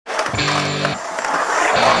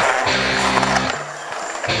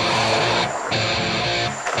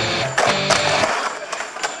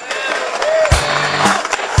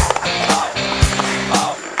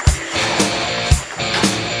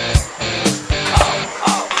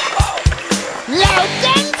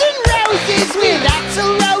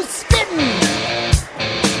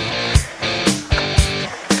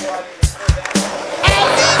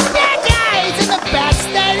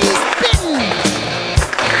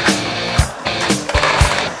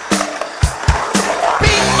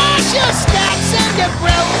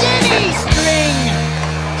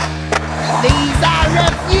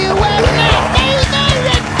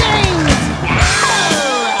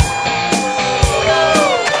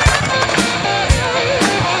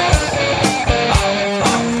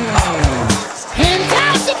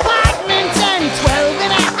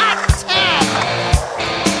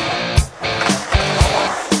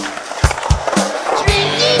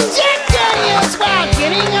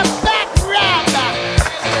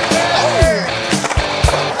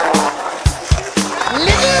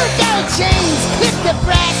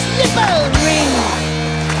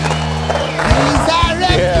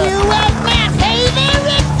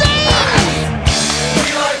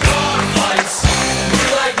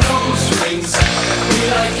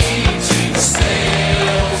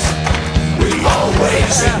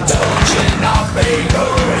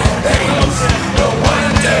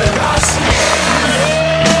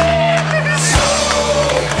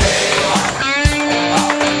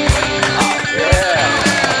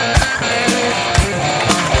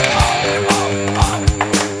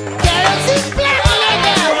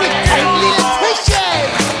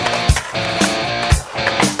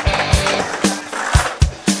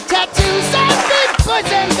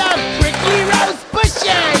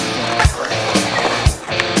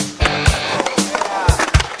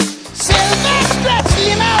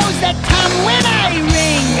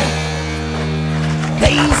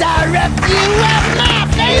a few of my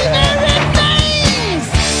favorite things!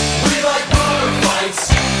 We like bar fights,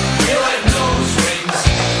 we like nose rings,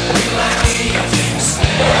 we like eating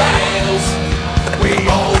snails. We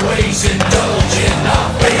always indulge in our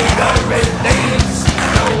favorite things.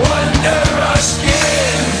 No wonder our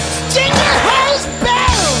skin Jingle hose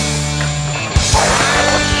bells!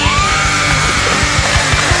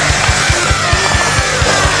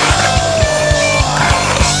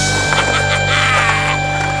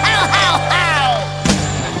 How, how, how!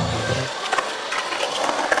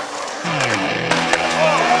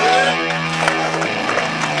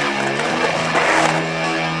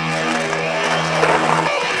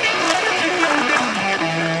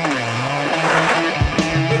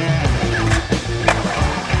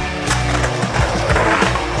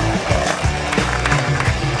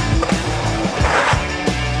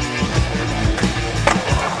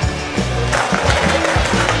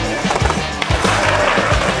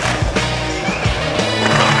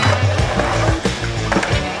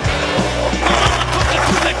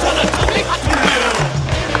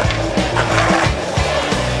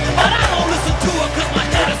 But I don't listen to her 'cause my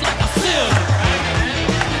head is like a sieve.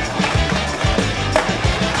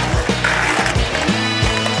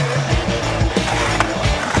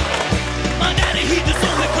 My daddy, he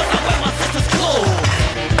disowned me 'cause I wear my sister's clothes.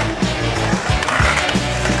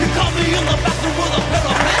 He caught me in the bathroom with a pair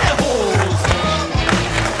of pantyhose.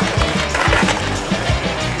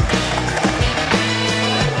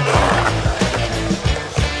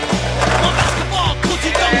 My basketball coach,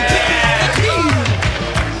 he don't kick me off the team.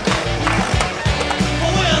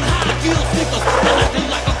 I'm wearing high heel sneakers and acting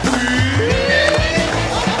like a queen.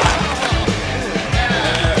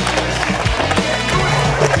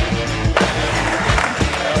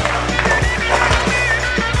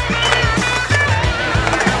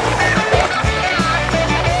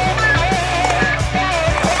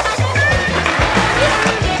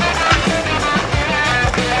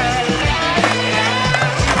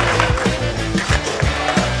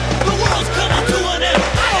 The world's coming to an end.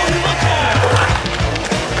 I don't even care.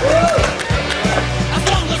 As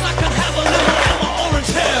long as I can have a little of my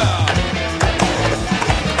orange hair.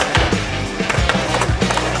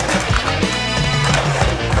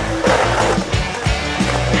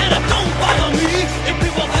 And it don't bother me if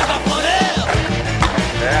people think I'm funny.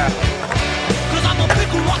 Yeah. 'Cause I'm a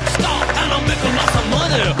big rock star and I'm making lots of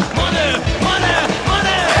money. Money, money,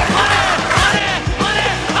 money, money, money, money.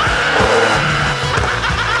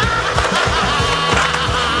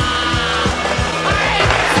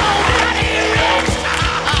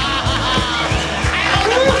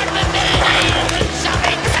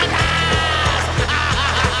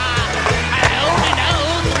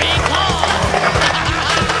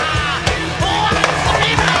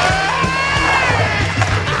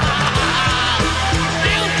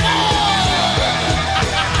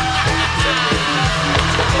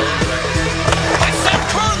 I said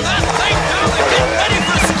turn that thing down and get ready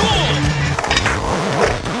for school.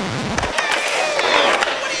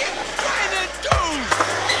 What are you trying to do?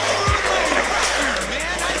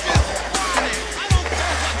 Man, I just want it. I don't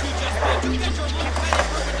care what you just did. You get your little penny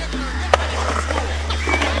perpendicular and get ready for school.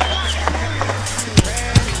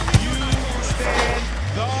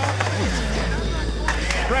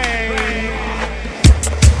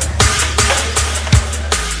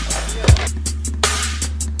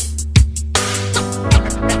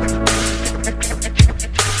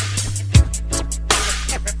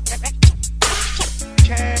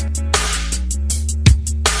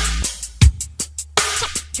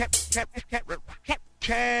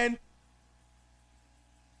 Can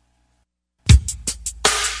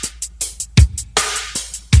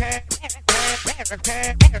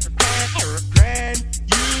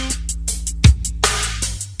you